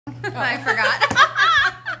I forgot.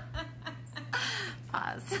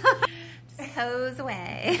 Pause. Just hose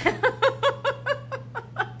away.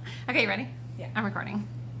 Okay, you ready? Yeah. I'm recording.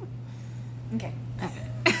 Okay.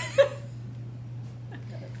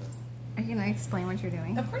 Are you gonna explain what you're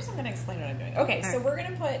doing? Of course I'm going to explain what I'm doing. Okay, so we're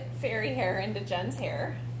going to put fairy hair into Jen's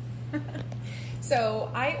hair.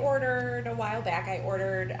 So I ordered a while back, I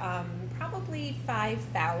ordered probably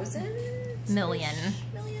 5,000 Million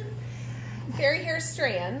fairy hair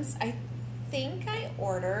strands. I think I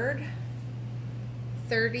ordered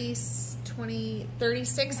 36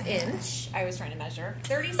 inch. I was trying to measure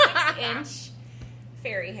 36 inch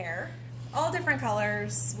fairy hair, all different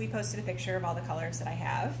colors. We posted a picture of all the colors that I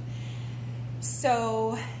have.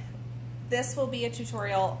 So this will be a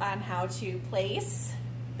tutorial on how to place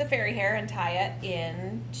the fairy hair and tie it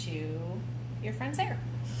into your friend's hair.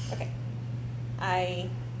 Okay, I'm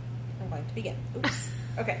going to begin. Oops.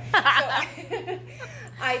 Okay, so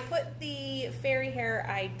I put the fairy hair,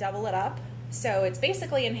 I double it up, so it's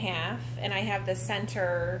basically in half, and I have the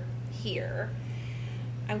center here.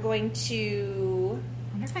 I'm going to...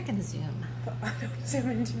 I wonder if I can zoom. Don't zoom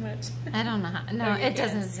in too much. I don't know how. No, it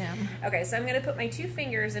doesn't zoom. Okay, so I'm going to put my 2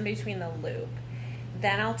 fingers in between the loop.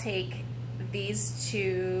 Then I'll take these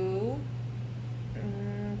 2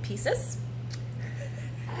 pieces.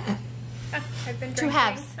 I've been 2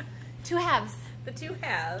 halves. 2 halves. The 2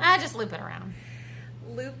 halves. I just loop it around.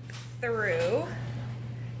 Loop through.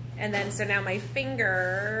 And then, so now my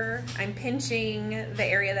finger, I'm pinching the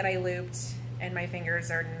area that I looped, and my fingers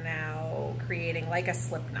are now creating like a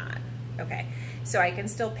slip knot. Okay, so I can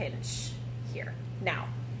still pinch here. Now,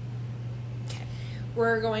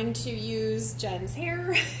 we're going to use Jen's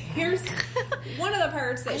hair. Here's one of the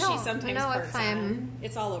parts that she sometimes parts on.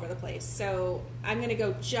 It's all over the place. So I'm going to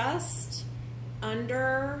go just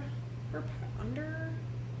under her,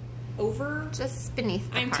 over. Just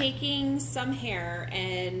beneath the part. Taking some hair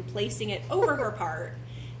and placing it over her part,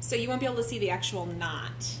 so you won't be able to see the actual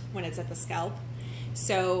knot when it's at the scalp.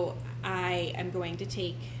 So I am going to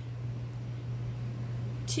take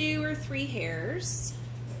 2 or 3 hairs,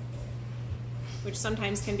 which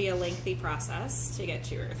sometimes can be a lengthy process to get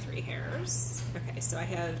 2 or 3 hairs. Okay, so I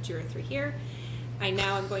have 2 or 3 here.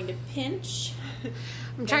 Now I'm going to pinch.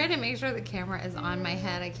 I'm trying to make sure the camera is on my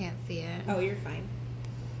head. I can't see it. Oh, you're fine.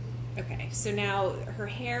 Okay, so now her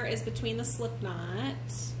hair is between the slip knot.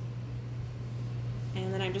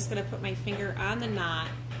 And then I'm just going to put my finger on the knot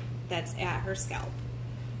that's at her scalp.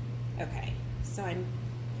 Okay, so I'm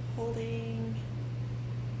holding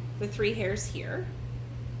the 3 hairs here.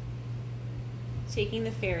 Taking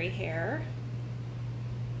the fairy hair,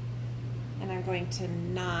 and I'm going to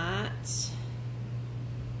knot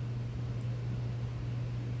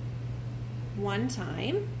 1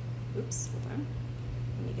 time. Oops, hold on.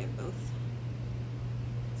 Let me get both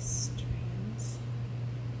strands.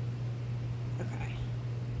 Okay.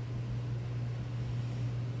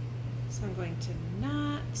 So I'm going to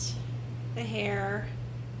knot the hair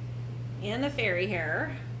and the fairy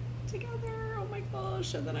hair together. Oh my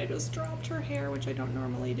gosh, and then I just dropped her hair, which I don't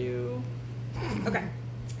normally do. Okay.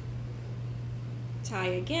 Tie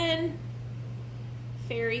again,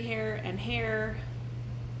 fairy hair and hair.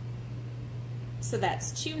 So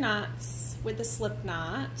that's 2 knots with the slip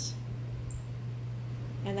knot.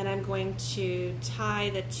 And then I'm going to tie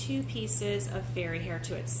the 2 pieces of fairy hair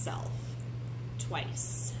to itself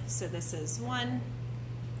twice. So this is 1,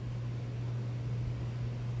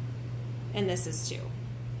 and this is 2.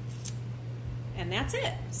 And that's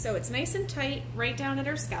it. So it's nice and tight right down at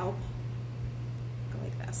her scalp. Go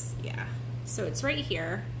like this, yeah. So it's right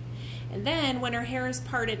here. And then when her hair is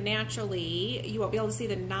parted naturally, you won't be able to see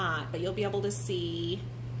the knot, but you'll be able to see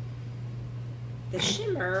the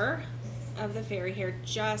shimmer of the fairy hair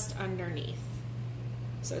just underneath.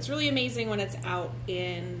 So it's really amazing when it's out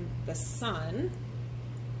in the sun,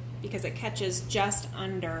 because it catches just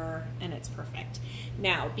under and it's perfect.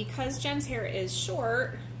 Now, because Jen's hair is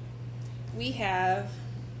short, we have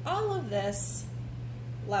all of this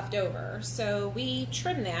left over. So we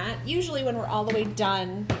trim that, usually when we're all the way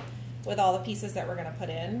done with all the pieces that we're gonna put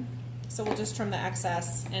in. So we'll just trim the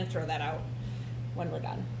excess and throw that out when we're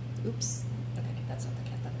done. Oops, okay, that's not the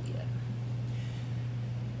cat that'll eat it.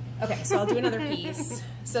 Okay, so I'll do another piece.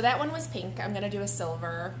 So that one was pink, I'm gonna do a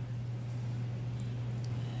silver.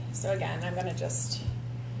 So again, I'm gonna just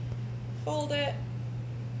fold it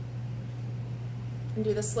and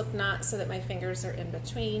do the slip knot so that my fingers are in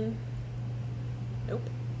between. Nope.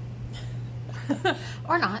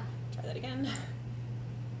 Or not. Try that again.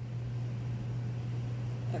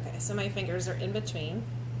 Okay, so my fingers are in between.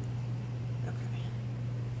 Okay.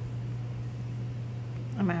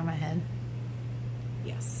 Am I on my head?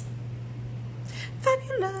 Yes.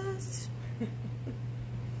 Fabulous. So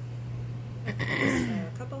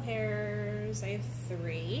a couple hairs. I have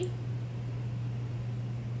 3.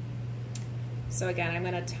 So again, I'm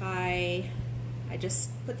going to tie, I just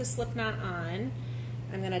put the slip knot on.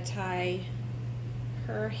 I'm going to tie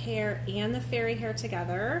her hair and the fairy hair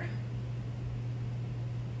together.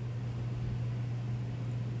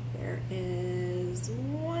 There is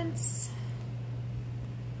once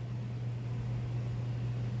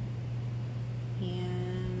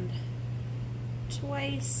and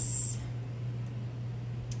twice,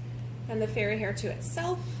 and the fairy hair to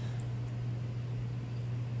itself,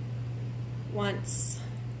 once,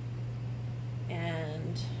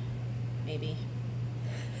 and maybe,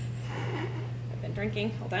 I've been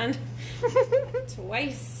drinking, hold on,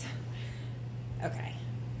 twice. Okay.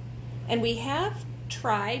 And we have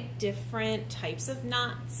tried different types of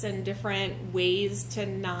knots and different ways to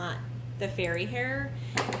knot the fairy hair,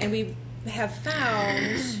 and we have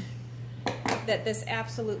found that this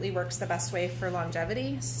absolutely works the best way for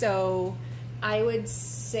longevity. So I would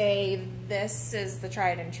say this is the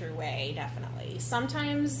tried and true way, definitely.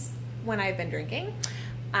 Sometimes when I've been drinking,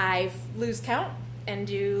 I lose count and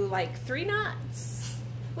do like 3 knots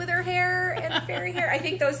with her hair and the fairy hair. I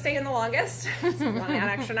think those stay in the longest. So if you want to add an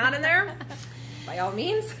extra knot in there, by all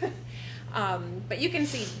means. But you can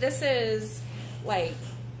see this is like,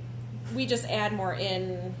 we just add more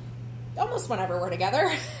in almost whenever we're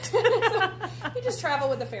together. So we just travel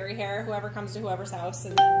with the fairy hair, whoever comes to whoever's house,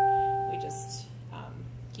 and then we just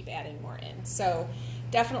keep adding more in. So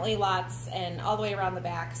definitely lots, and all the way around the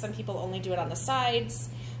back. Some people only do it on the sides.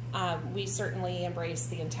 We certainly embrace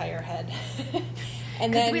the entire head.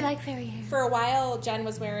 And then we like fairy hair. For a while, Jen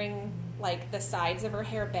was wearing like the sides of her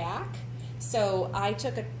hair back. So I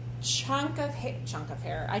took a chunk of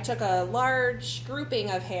hair. I took a large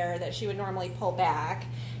grouping of hair that she would normally pull back,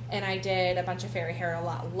 and I did a bunch of fairy hair a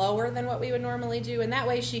lot lower than what we would normally do, and that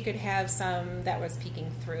way she could have some that was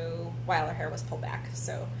peeking through while her hair was pulled back.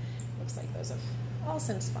 So looks like those have all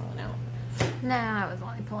since fallen out. No, I was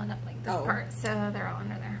only pulling up like this part, so they're all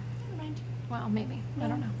under there. Never mind. Well, maybe. I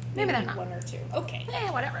don't know. Maybe they're not. 1 or 2. Okay.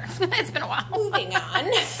 Whatever. It's been a while. Moving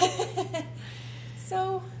on.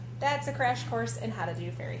 So that's a crash course in how to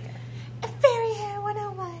do fairy hair. Fairy hair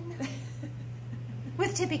 101.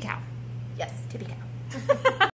 With Tippy Cow. Yes. Tippy Cow.